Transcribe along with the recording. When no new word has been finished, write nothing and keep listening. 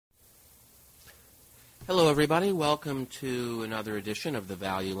Hello, everybody. Welcome to another edition of the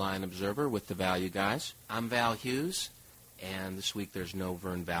Value Line Observer with the Value Guys. I'm Val Hughes, and this week there's no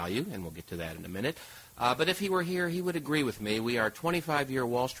Vern Value, and we'll get to that in a minute. But if he were here, he would agree with me. We are 25-year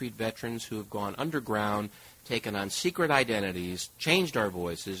Wall Street veterans who have gone underground, taken on secret identities, changed our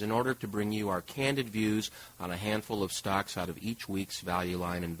voices in order to bring you our candid views on a handful of stocks out of each week's Value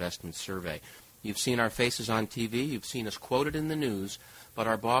Line Investment Survey. You've seen our faces on TV, you've seen us quoted in the news, but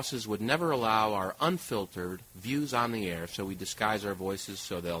our bosses would never allow our unfiltered views on the air, so we disguise our voices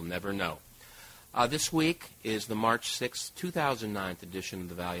so they'll never know. This week is the March 6, 2009 edition of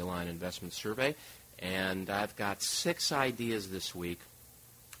the Value Line Investment Survey, and I've got 6 ideas this week.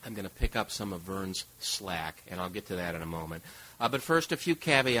 I'm going to pick up some of Vern's slack, and I'll get to that in a moment. But first, a few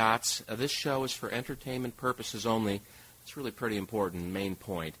caveats. This show is for entertainment purposes only. It's really pretty important, main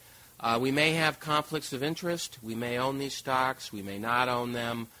point. We may have conflicts of interest. We may own these stocks. We may not own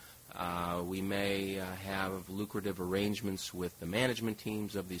them. We may have lucrative arrangements with the management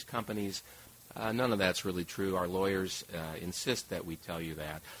teams of these companies. None of that's really true. Our lawyers insist that we tell you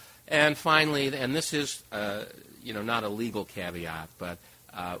that. And finally, and this is not a legal caveat, but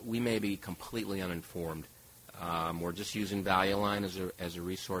we may be completely uninformed. We're just using Value Line as a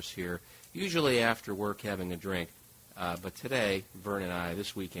resource here, usually after work having a drink. But today, Vern and I,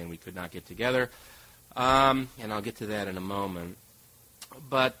 this weekend, we could not get together, and I'll get to that in a moment.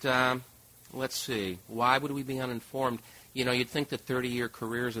 But let's see. Why would we be uninformed? You'd think that 30-year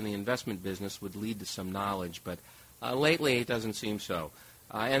careers in the investment business would lead to some knowledge, but lately it doesn't seem so.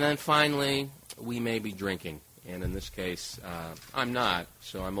 And then finally, we may be drinking. And in this case, I'm not,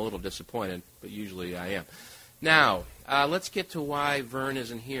 so I'm a little disappointed, but usually I am. Now, let's get to why Vern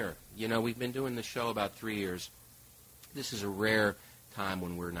isn't here. We've been doing the show about 3 years. This is a rare time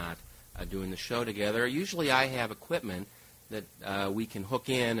when we're not doing the show together. Usually I have equipment that we can hook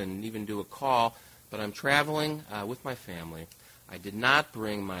in and even do a call, but I'm traveling with my family. I did not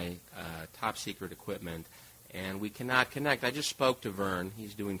bring my top secret equipment, and we cannot connect. I just spoke to Vern.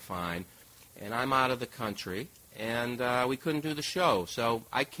 He's doing fine. And I'm out of the country, and we couldn't do the show. So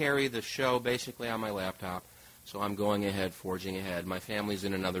I carry the show basically on my laptop, so I'm going ahead, forging ahead. My family's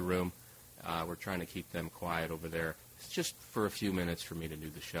in another room. We're trying to keep them quiet over there. It's just for a few minutes for me to do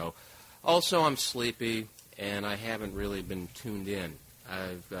the show. Also, I'm sleepy, and I haven't really been tuned in.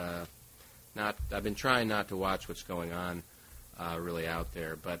 I've been trying not to watch what's going on really out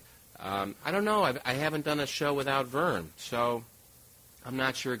there, but I don't know. I haven't done a show without Vern, so I'm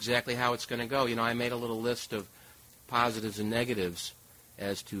not sure exactly how it's going to go. I made a little list of positives and negatives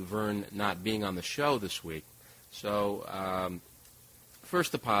as to Vern not being on the show this week. So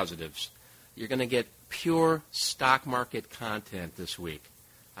first, the positives. You're going to get pure stock market content this week.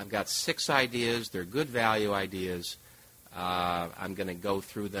 I've got 6 ideas. They're good value ideas. I'm going to go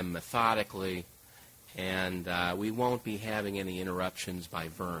through them methodically, and we won't be having any interruptions by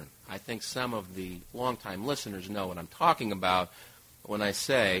Vern. I think some of the longtime listeners know what I'm talking about when I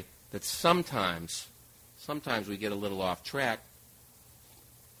say that sometimes we get a little off track,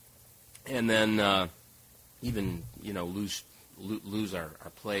 and then even lose our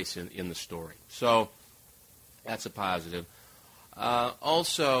place in the story. So that's a positive.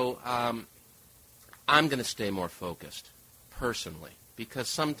 Also, I'm going to stay more focused personally, because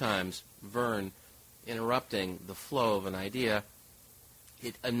sometimes Vern interrupting the flow of an idea,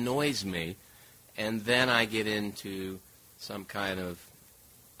 it annoys me, and then I get into some kind of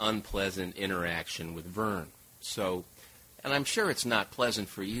unpleasant interaction with Vern. So, and I'm sure it's not pleasant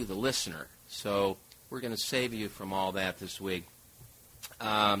for you, the listener. So we're going to save you from all that this week.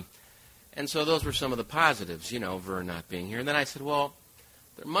 And so those were some of the positives, Vern not being here. And then I said, well,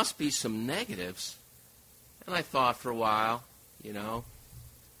 there must be some negatives. And I thought for a while,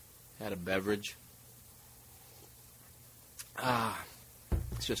 had a beverage.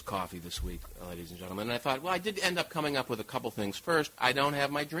 It's just coffee this week, ladies and gentlemen. And I thought, well, I did end up coming up with a couple things. First, I don't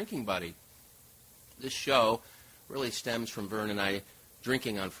have my drinking buddy. This show really stems from Vern and I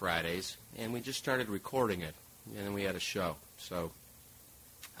drinking on Fridays, and we just started recording it, and then we had a show. So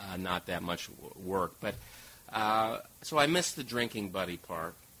not that much work. But so I missed the drinking buddy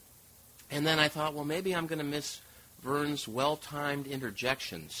part. And then I thought, well, maybe I'm going to miss Vern's well-timed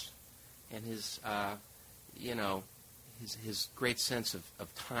interjections and his, his great sense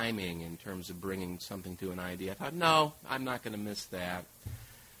of timing in terms of bringing something to an idea. I thought, no, I'm not going to miss that.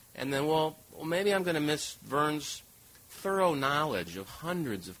 And then, well, maybe I'm going to miss Vern's thorough knowledge of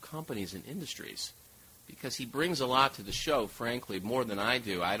hundreds of companies and industries, because he brings a lot to the show, frankly, more than I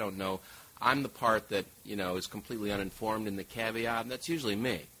do. I don't know. I'm the part that, is completely uninformed in the caveat, and that's usually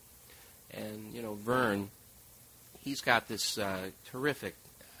me. And, Vern, he's got this terrific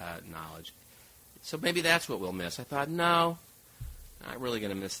knowledge. So maybe that's what we'll miss. I thought, no, not really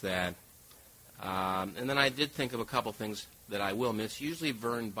going to miss that. And then I did think of a couple things that I will miss. Usually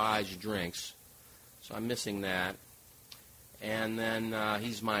Vern buys drinks, so I'm missing that. And then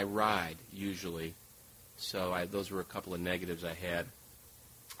he's my ride, usually. So those were a couple of negatives I had.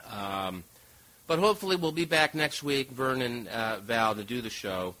 But hopefully we'll be back next week, Vern and Val, to do the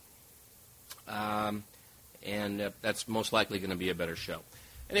show. And that's most likely going to be a better show.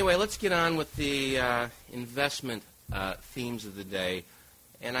 Anyway, let's get on with the investment themes of the day.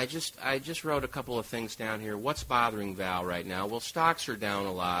 And I just wrote a couple of things down here. What's bothering Val right now? Well, stocks are down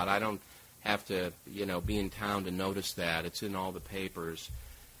a lot. I don't have to, be in town to notice that. It's in all the papers.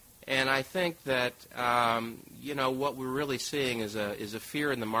 And I think that, what we're really seeing is a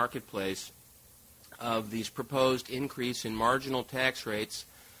fear in the marketplace of these proposed increase in marginal tax rates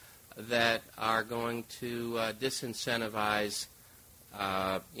that are going to disincentivize,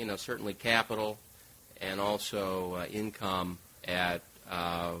 certainly capital and also income at,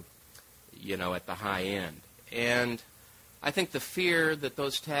 at the high end. And I think the fear that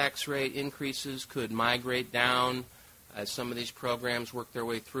those tax rate increases could migrate down as some of these programs work their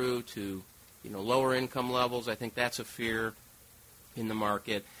way through to, lower income levels, I think that's a fear in the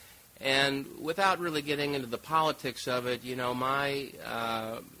market. And without really getting into the politics of it, my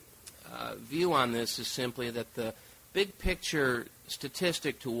view on this is simply that the big picture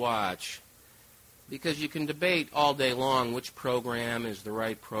statistic to watch, because you can debate all day long which program is the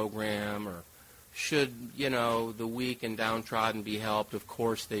right program, or should, the weak and downtrodden be helped? Of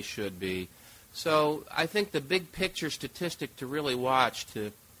course they should be. So I think the big picture statistic to really watch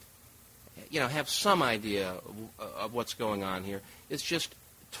to, have some idea of what's going on here is just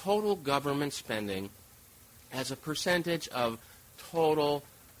total government spending as a percentage of total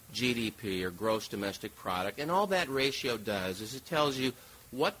GDP, or gross domestic product. And all that ratio does is it tells you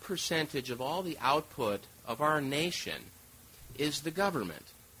what percentage of all the output of our nation is the government.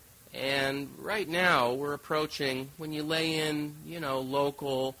 And right now we're approaching, when you lay in,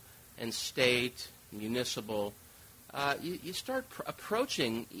 local and state, municipal, you start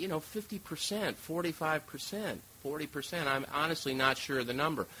approaching, 50%, 45%, 40%. I'm honestly not sure of the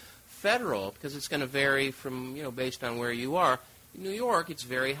number. Federal, because it's going to vary from, based on where you are. In New York, it's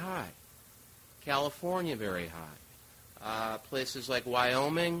very high. California, very high. Places like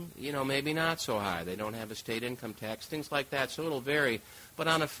Wyoming, maybe not so high. They don't have a state income tax, things like that, so it'll vary. But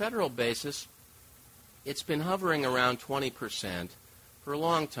on a federal basis, it's been hovering around 20% for a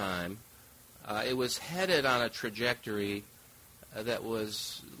long time. It was headed on a trajectory that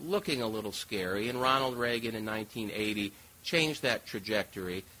was looking a little scary, and Ronald Reagan in 1980 changed that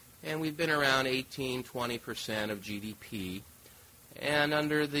trajectory, and we've been around 18, 20% of GDP. And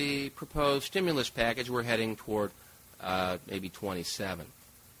under the proposed stimulus package, we're heading toward maybe 27.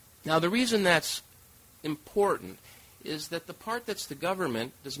 Now, the reason that's important is that the part that's the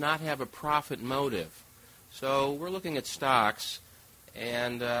government does not have a profit motive. So we're looking at stocks,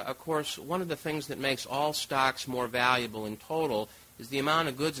 and of course, one of the things that makes all stocks more valuable in total is the amount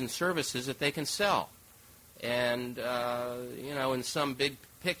of goods and services that they can sell. And, in some big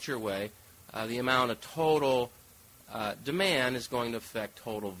picture way, the amount of total demand is going to affect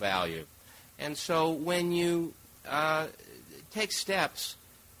total value. And so when you take steps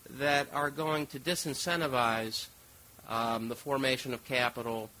that are going to disincentivize the formation of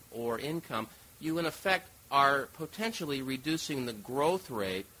capital or income, you in effect are potentially reducing the growth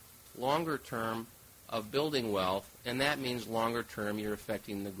rate longer term of building wealth, and that means longer term you're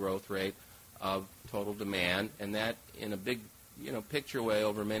affecting the growth rate of total demand, and that in a big picture way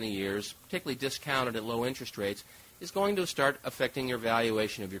over many years, particularly discounted at low interest rates, is going to start affecting your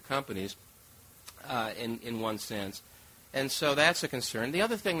valuation of your companies in one sense. And so that's a concern. The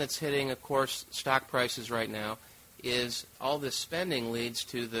other thing that's hitting, of course, stock prices right now is all this spending leads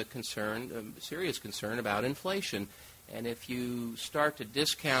to the concern, serious concern about inflation. And if you start to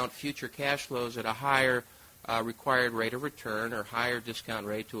discount future cash flows at a higher required rate of return or higher discount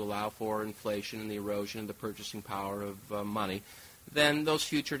rate to allow for inflation and the erosion of the purchasing power of money, then those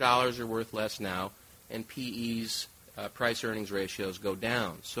future dollars are worth less now, and PE's price-earnings ratios go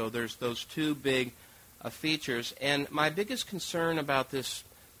down. So there's those two big features. And my biggest concern about this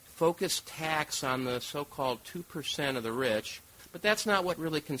focused tax on the so-called 2% of the rich, but that's not what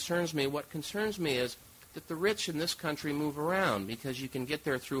really concerns me. What concerns me is that the rich in this country move around because you can get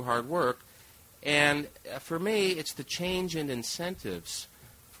there through hard work. And for me, it's the change in incentives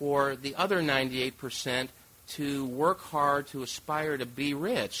for the other 98% to work hard to aspire to be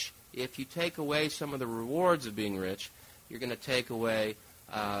rich. If you take away some of the rewards of being rich, you're going to take away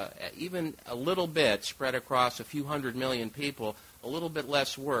even a little bit spread across a few hundred million people a little bit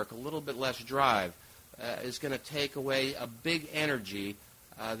less work, a little bit less drive, is going to take away a big energy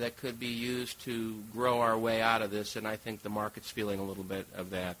that could be used to grow our way out of this, and I think the market's feeling a little bit of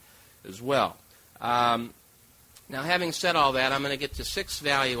that as well. Now, having said all that, I'm going to get to 6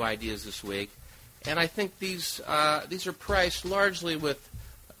 value ideas this week, and I think these are priced largely with,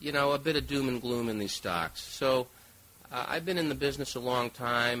 a bit of doom and gloom in these stocks. So I've been in the business a long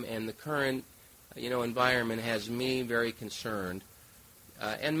time, and the current, environment has me very concerned,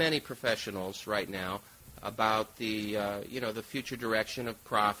 and many professionals right now, about the, the future direction of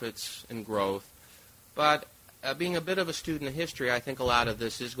profits and growth. But being a bit of a student of history, I think a lot of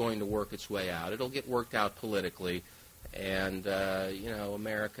this is going to work its way out. It'll get worked out politically, and,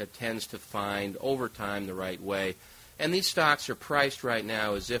 America tends to find over time the right way. And these stocks are priced right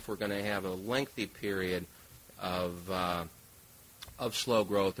now as if we're going to have a lengthy period of slow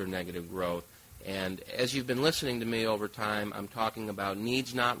growth or negative growth. And as you've been listening to me over time, I'm talking about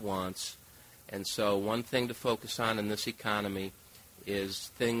needs, not wants. And so one thing to focus on in this economy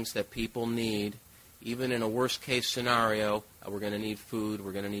is things that people need. Even in a worst-case scenario, we're going to need food,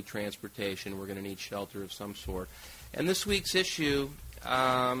 we're going to need transportation, we're going to need shelter of some sort. And this week's issue,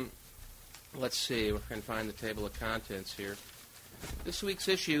 let's see, we can find the table of contents here. This week's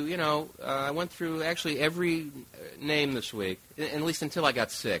issue, I went through actually every name this week, at least until I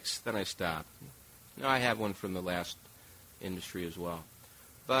got 6. Then I stopped. Now I have one from the last industry as well.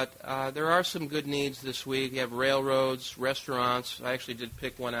 But there are some good needs this week. You have railroads, restaurants. I actually did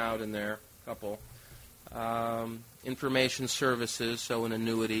pick one out in there, a couple. Information services, so an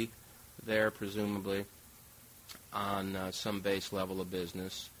annuity there, presumably, on some base level of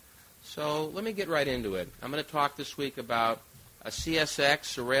business. So let me get right into it. I'm going to talk this week about a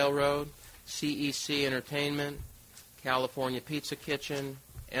CSX, a railroad, CEC Entertainment, California Pizza Kitchen,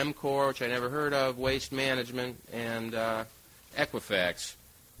 MCOR, which I never heard of, Waste Management, and Equifax,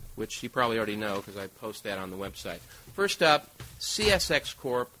 which you probably already know because I post that on the website. First up, CSX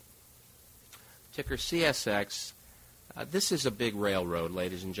Corp., ticker CSX. This is a big railroad,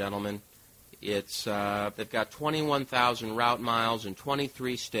 ladies and gentlemen. It's they've got 21,000 route miles in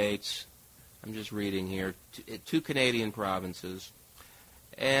 23 states. I'm just reading here, 2 Canadian provinces.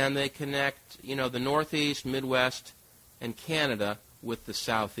 And they connect, the Northeast, Midwest, and Canada with the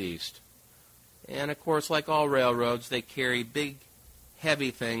Southeast. And, of course, like all railroads, they carry big,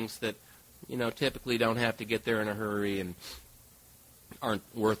 heavy things that, typically don't have to get there in a hurry and aren't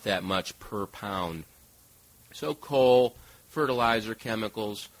worth that much per pound. So coal, fertilizer,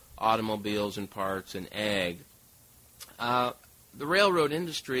 chemicals, automobiles and parts, and ag. The railroad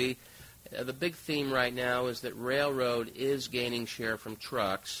industry, the big theme right now is that railroad is gaining share from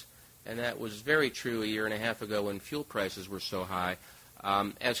trucks, and that was very true a year and a half ago when fuel prices were so high.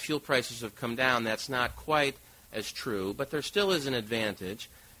 As fuel prices have come down, that's not quite as true, but there still is an advantage.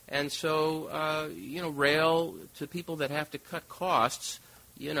 And so, rail, to people that have to cut costs,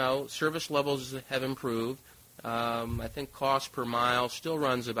 service levels have improved. I think cost per mile still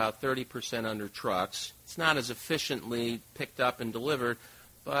runs about 30% under trucks. It's not as efficiently picked up and delivered,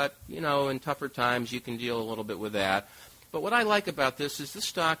 but, in tougher times you can deal a little bit with that. But what I like about this is this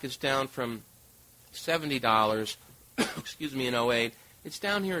stock is down from $70, in 08. It's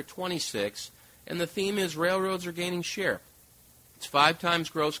down here at 26, and the theme is railroads are gaining share. It's 5 times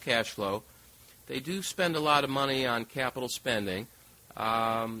gross cash flow. They do spend a lot of money on capital spending,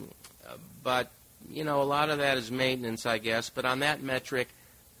 but, a lot of that is maintenance, I guess. But on that metric,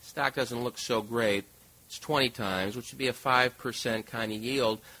 stock doesn't look so great. It's 20 times, which would be a 5% kind of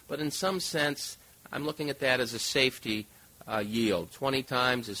yield. But in some sense, I'm looking at that as a safety yield. 20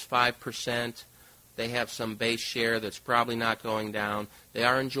 times is 5%. They have some base share that's probably not going down. They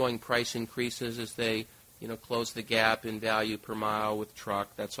are enjoying price increases as they, close the gap in value per mile with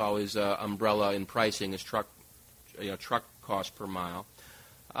truck. That's always an umbrella in pricing is truck cost per mile.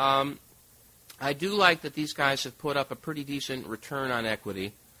 I do like that these guys have put up a pretty decent return on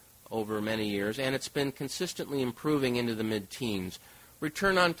equity over many years, and it's been consistently improving into the mid-teens.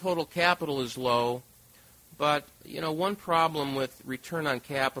 Return on total capital is low, but, one problem with return on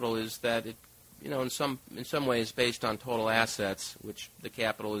capital is that it, in some ways based on total assets, which the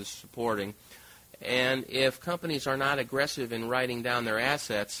capital is supporting. And if companies are not aggressive in writing down their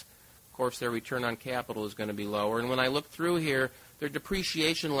assets, of course their return on capital is going to be lower. And when I look through here, their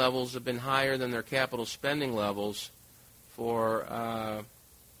depreciation levels have been higher than their capital spending levels for,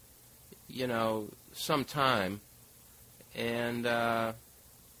 some time. And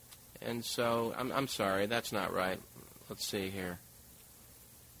so, I'm sorry, that's not right. Let's see here.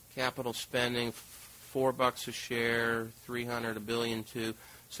 Capital spending, $4 a share, $300, $1.2 billion.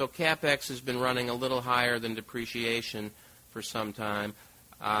 So CapEx has been running a little higher than depreciation, for some time,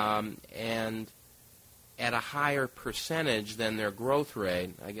 and at a higher percentage than their growth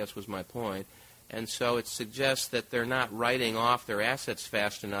rate, I guess was my point. And so it suggests that they're not writing off their assets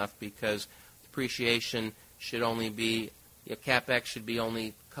fast enough because depreciation should only be, CapEx should be only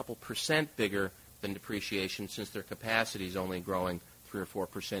a couple percent bigger than depreciation since their capacity is only growing 3 or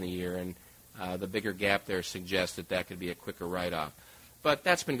 4% a year. And the bigger gap there suggests that that could be a quicker write-off. But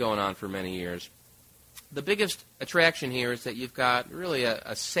that's been going on for many years. The biggest attraction here is that you've got really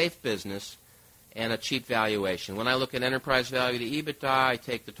a safe business and a cheap valuation. When I look at enterprise value to EBITDA, I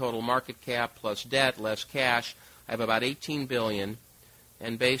take the total market cap plus debt, less cash. I have about $18 billion,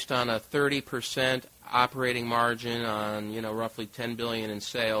 and based on a 30% operating margin on roughly $10 billion in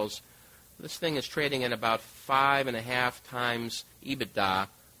sales, this thing is trading at about 5.5 times EBITDA,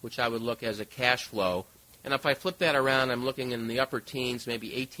 which I would look as a cash flow. And if I flip that around, I'm looking in the upper teens,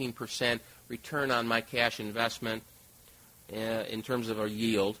 maybe 18% return on my cash investment in terms of a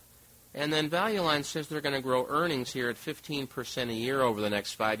yield. And then Value Line says they're going to grow earnings here at 15% a year over the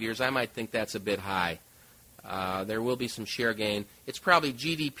next 5 years. I might think that's a bit high. There will be some share gain. It's probably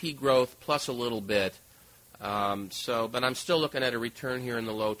GDP growth plus a little bit. But I'm still looking at a return here in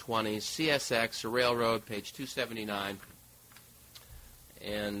the low 20s. CSX, a railroad, page 279.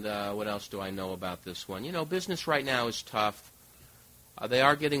 And what else do I know about this one? Business right now is tough. They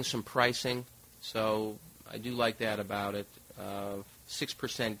are getting some pricing, so I do like that about it.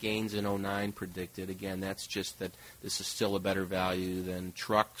 6% gains in 2009 predicted. Again, that's just that this is still a better value than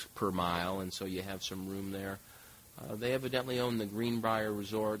trucks per mile, and so you have some room there. They evidently own the Greenbrier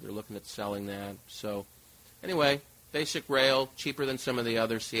Resort. They're looking at selling that. So anyway, basic rail, cheaper than some of the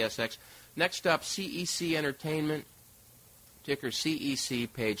other CSX. Next up, CEC Entertainment, ticker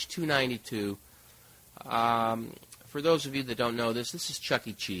CEC, page 292. For those of you that don't know this is Chuck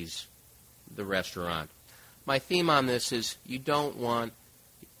E. Cheese, the restaurant. My theme on this is you don't want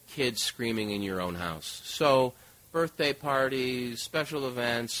kids screaming in your own house. So birthday parties, special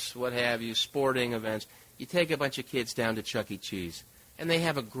events, what have you, sporting events, you take a bunch of kids down to Chuck E. Cheese, and they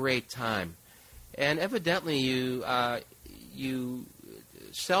have a great time. And evidently you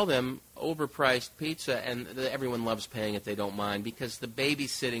sell them overpriced pizza, and everyone loves paying it. They don't mind because the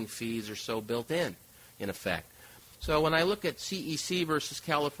babysitting fees are so built in effect. So when I look at CEC versus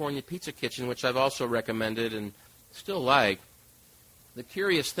California Pizza Kitchen, which I've also recommended and still like, the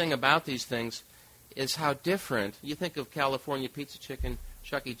curious thing about these things is how different. You think of California Pizza Chicken,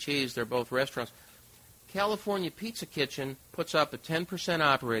 Chuck E. Cheese, they're both restaurants. California Pizza Kitchen puts up a 10%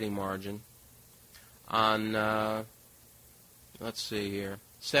 operating margin on, let's see here,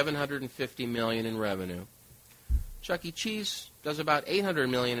 $750 million in revenue. Chuck E. Cheese does about $800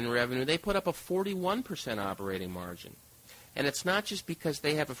 million in revenue. They put up a 41% operating margin. And it's not just because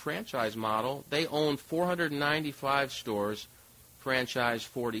they have a franchise model. They own 495 stores, franchise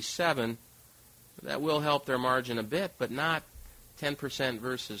 47. That will help their margin a bit, but not 10%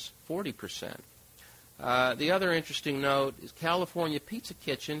 versus 40%. The other interesting note is California Pizza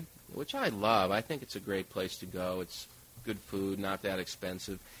Kitchen, which I love. I think it's a great place to go. It's good food, not that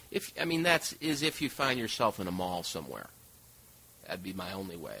expensive. That's if you find yourself in a mall somewhere. That'd be my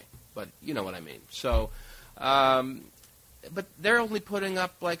only way. But you know what I mean. So, but they're only putting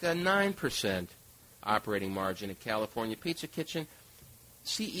up like a 9% operating margin at California Pizza Kitchen.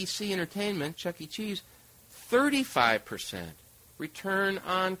 CEC Entertainment, Chuck E. Cheese, 35% return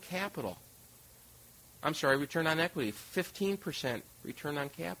on capital. Return on equity, 15% return on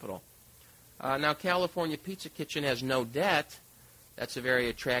capital. Now, California Pizza Kitchen has no debt. That's a very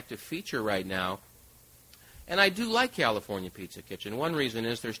attractive feature right now. And I do like California Pizza Kitchen. One reason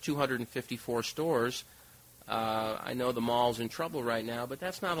is there's 254 stores. I know the mall's in trouble right now, but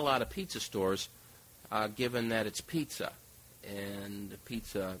that's not a lot of pizza stores, given that it's pizza. And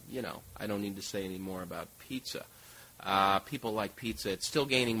pizza, I don't need to say any more about pizza. People like pizza. It's still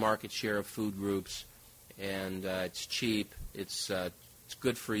gaining market share of food groups, and it's cheap. It's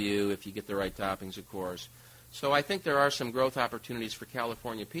good for you if you get the right toppings, of course. So I think there are some growth opportunities for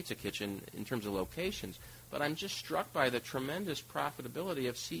California Pizza Kitchen in terms of locations. But I'm just struck by the tremendous profitability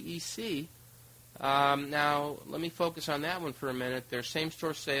of CEC. Now, let me focus on that one for a minute. Their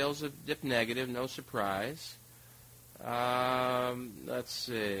same-store sales have dipped negative, no surprise. Let's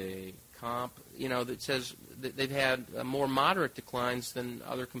see. Comp, that says that they've had more moderate declines than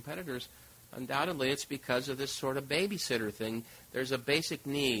other competitors. Undoubtedly, it's because of this sort of babysitter thing. There's a basic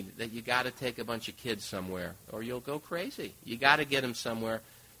need that you got to take a bunch of kids somewhere, or you'll go crazy. You got to get them somewhere,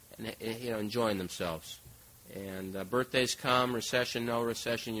 and enjoying themselves. And birthdays come, recession, no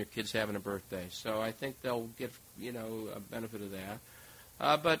recession, your kid's having a birthday. So I think they'll get a benefit of that.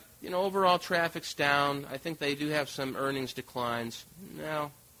 But, overall traffic's down. I think they do have some earnings declines.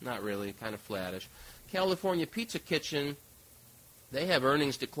 No, not really, kind of flattish. California Pizza Kitchen, they have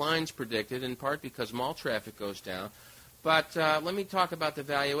earnings declines predicted, in part because mall traffic goes down. But let me talk about the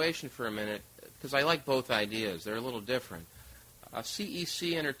valuation for a minute, because I like both ideas. They're a little different.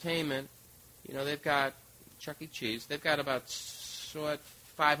 CEC Entertainment, they've got Chuck E. Cheese. They've got about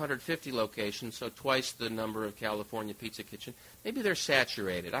 550 locations, so twice the number of California Pizza Kitchen. Maybe they're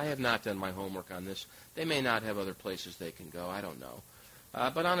saturated. I have not done my homework on this. They may not have other places they can go. I don't know.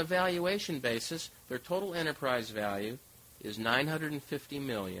 But on a valuation basis, their total enterprise value is $950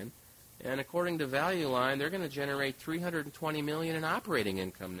 million. And according to Value Line, they're going to generate $320 million in operating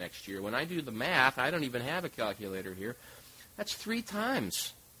income next year. When I do the math, I don't even have a calculator here. That's 3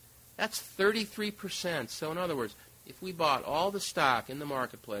 times. That's 33%. So in other words, if we bought all the stock in the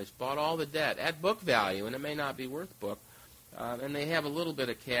marketplace, bought all the debt at book value, and it may not be worth book, and they have a little bit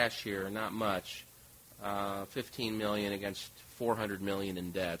of cash here, not much, $15 million against $400 million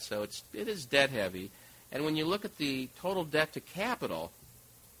in debt. So it is debt heavy. And when you look at the total debt to capital,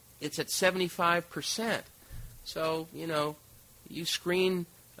 it's at 75%. So, you screen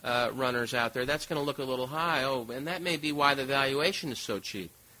runners out there, that's going to look a little high. Oh, and that may be why the valuation is so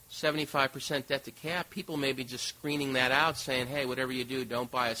cheap. 75% debt to cap, people may be just screening that out, saying, hey, whatever you do, don't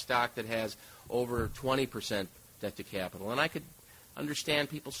buy a stock that has over 20% debt to capital. And I could understand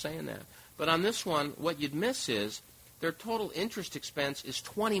people saying that. But on this one, what you'd miss is their total interest expense is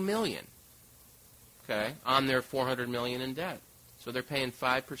 $20 million, okay, on their $400 million in debt. So they're paying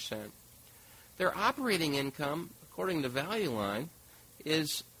 5%. Their operating income, according to Value Line,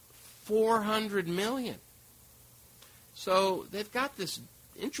 is $400 million. So they've got this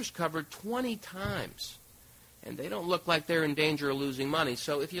interest covered 20 times, and they don't look like they're in danger of losing money.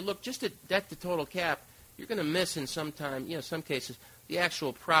 So if you look just at debt to total cap, you're going to miss in some cases, the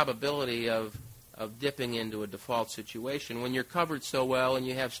actual probability of dipping into a default situation when you're covered so well and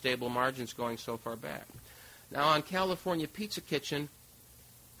you have stable margins going so far back. Now on California Pizza Kitchen,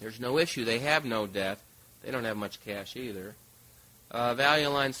 there's no issue. They have no debt. They don't have much cash either. Value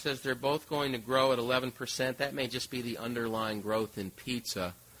Line says they're both going to grow at 11%. That may just be the underlying growth in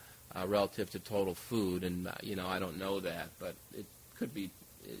pizza relative to total food, and I don't know that, but it could be.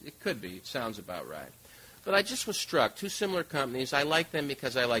 It sounds about right. But I just was struck. 2 similar companies. I like them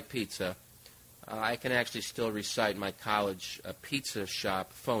because I like pizza. I can actually still recite my college pizza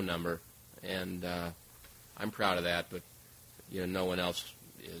shop phone number, and I'm proud of that. But no one else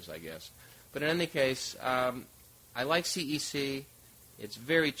is, I guess. But in any case, I like CEC. It's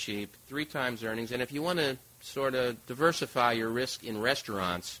very cheap, 3 times earnings. And if you want to sort of diversify your risk in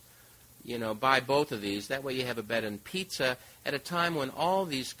restaurants, buy both of these. That way you have a bet in pizza at a time when all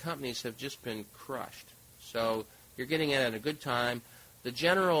these companies have just been crushed. So you're getting it at a good time. The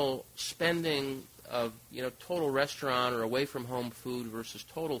general spending of, total restaurant or away-from-home food versus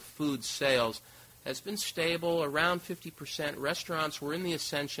total food sales has been stable, around 50%. Restaurants were in the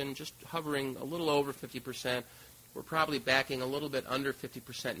ascension, just hovering a little over 50%. We're probably backing a little bit under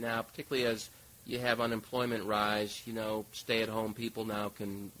 50% now, particularly as you have unemployment rise. Stay-at-home people now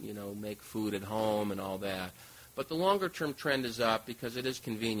can, make food at home and all that. But the longer-term trend is up because it is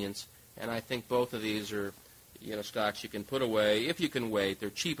convenience, and I think both of these are, stocks you can put away if you can wait.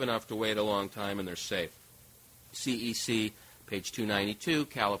 They're cheap enough to wait a long time, and they're safe. CEC, page 292,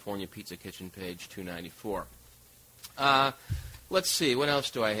 California Pizza Kitchen, page 294. Let's see, what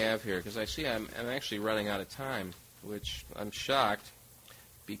else do I have here? Because I see I'm actually running out of time, which I'm shocked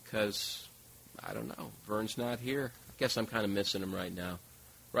because, I don't know, Vern's not here. I guess I'm kind of missing him right now.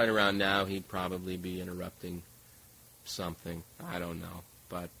 Right around now, he'd probably be interrupting something. I don't know.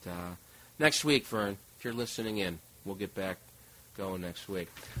 But next week, Vern, if you're listening in, we'll get back going next week.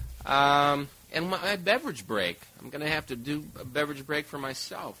 And my beverage break. I'm going to have to do a beverage break for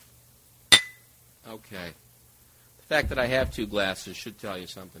myself. Okay. The fact that I have 2 glasses should tell you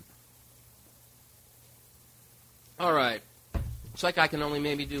something. All right. Looks like I can only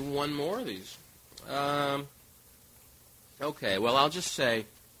maybe do 1 more of these. Okay, well, I'll just say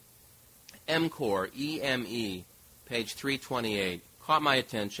EMCOR, E-M-E, page 328, caught my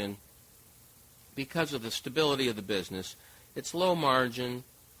attention because of the stability of the business. It's low margin,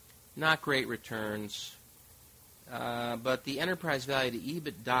 not great returns, but the enterprise value to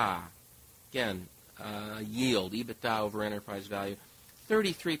EBITDA, again, yield, EBITDA over enterprise value,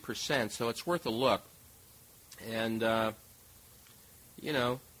 33%, so it's worth a look. And,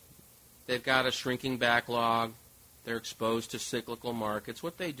 they've got a shrinking backlog. They're exposed to cyclical markets.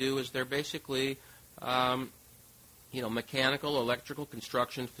 What they do is they're basically, mechanical, electrical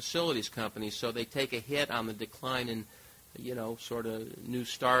construction facilities companies, so they take a hit on the decline in sort of new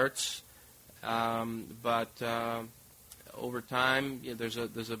starts. But over time, there's a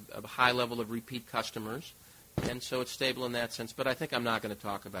high level of repeat customers, and so it's stable in that sense. But I think I'm not going to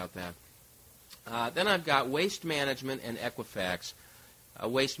talk about that. Then I've got Waste Management and Equifax.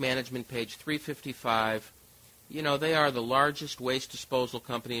 Waste Management, page 355. They are the largest waste disposal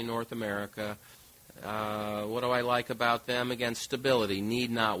company in North America. What do I like about them? Again, stability,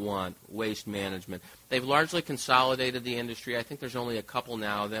 need not want, Waste Management. They've largely consolidated the industry. I think there's only a couple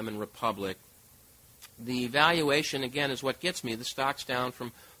now, them and Republic. The valuation, again, is what gets me. The stock's down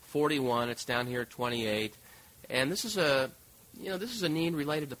from 41. It's down here at 28. And this is a need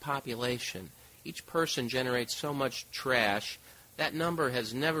related to population. Each person generates so much trash. That number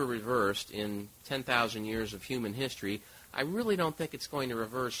has never reversed in 10,000 years of human history. I really don't think it's going to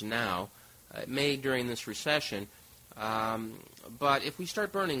reverse now. It may during this recession. But if we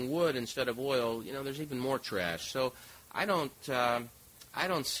start burning wood instead of oil, there's even more trash. So I don't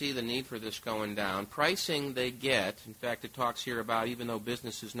see the need for this going down. Pricing they get. In fact, it talks here about even though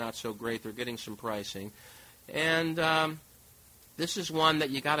business is not so great, they're getting some pricing. And this is one that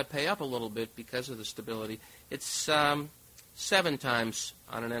you got to pay up a little bit because of the stability. It's 7 times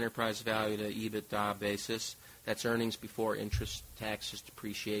on an enterprise value to EBITDA basis. That's earnings before interest, taxes,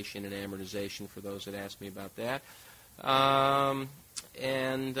 depreciation, and amortization for those that ask me about that.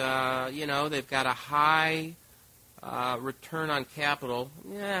 They've got a high return on capital.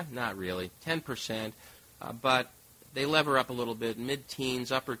 Not really, 10%. But they lever up a little bit,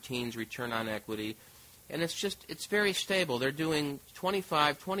 mid-teens, upper teens return on equity. And it's very stable. They're doing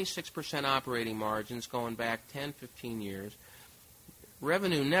 25, 26% operating margins going back 10, 15 years.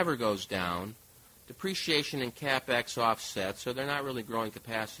 Revenue never goes down. Depreciation and CapEx offset, so they're not really growing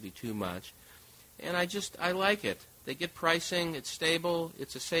capacity too much. And I like it. They get pricing. It's stable.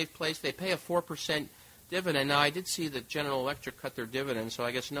 It's a safe place. They pay a 4% dividend. Now, I did see that General Electric cut their dividend, so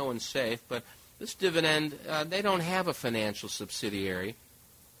I guess no one's safe. But this dividend, they don't have a financial subsidiary.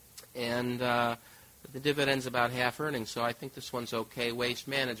 And the dividend's about half earnings, so I think this one's okay. Waste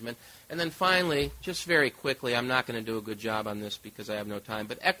Management. And then finally, just very quickly, I'm not going to do a good job on this because I have no time,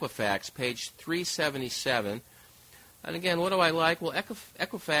 but Equifax, page 377. And again, what do I like? Well,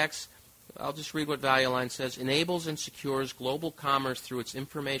 Equifax, I'll just read what Value Line says, enables and secures global commerce through its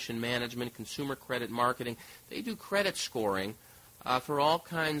information management, consumer credit marketing. They do credit scoring for all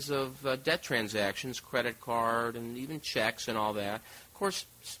kinds of debt transactions, credit card and even checks and all that. Of course,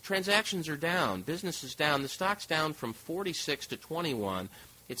 transactions are down. Business is down. The stock's down from 46 to 21.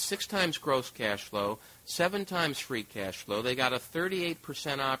 It's 6 times gross cash flow, 7 times free cash flow. They got a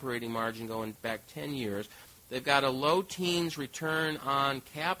 38% operating margin going back 10 years. They've got a low teens return on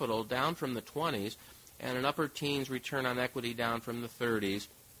capital down from the 20s and an upper teens return on equity down from the 30s.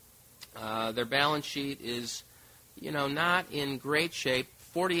 Their balance sheet is, not in great shape,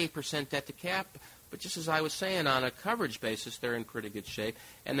 48% debt to cap. But just as I was saying, on a coverage basis, they're in pretty good shape.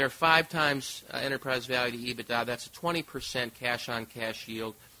 And they're 5 times enterprise value to EBITDA. That's a 20% cash-on-cash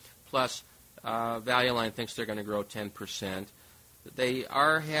yield. Plus, Value Line thinks they're going to grow 10%. They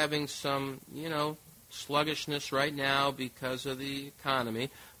are having some, sluggishness right now because of the economy.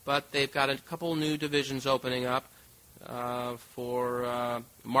 But they've got a couple new divisions opening up for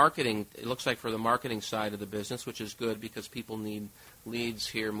marketing. It looks like for the marketing side of the business, which is good because people need leads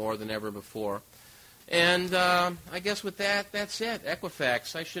here more than ever before. And I guess with that, that's it.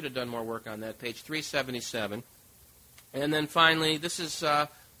 Equifax, I should have done more work on that, page 377. And then finally, this is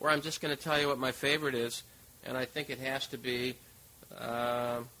where I'm just going to tell you what my favorite is, and I think it has to be,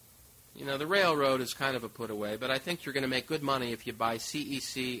 the railroad is kind of a put away, but I think you're going to make good money if you buy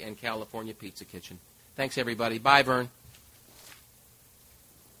CEC and California Pizza Kitchen. Thanks, everybody. Bye, Vern.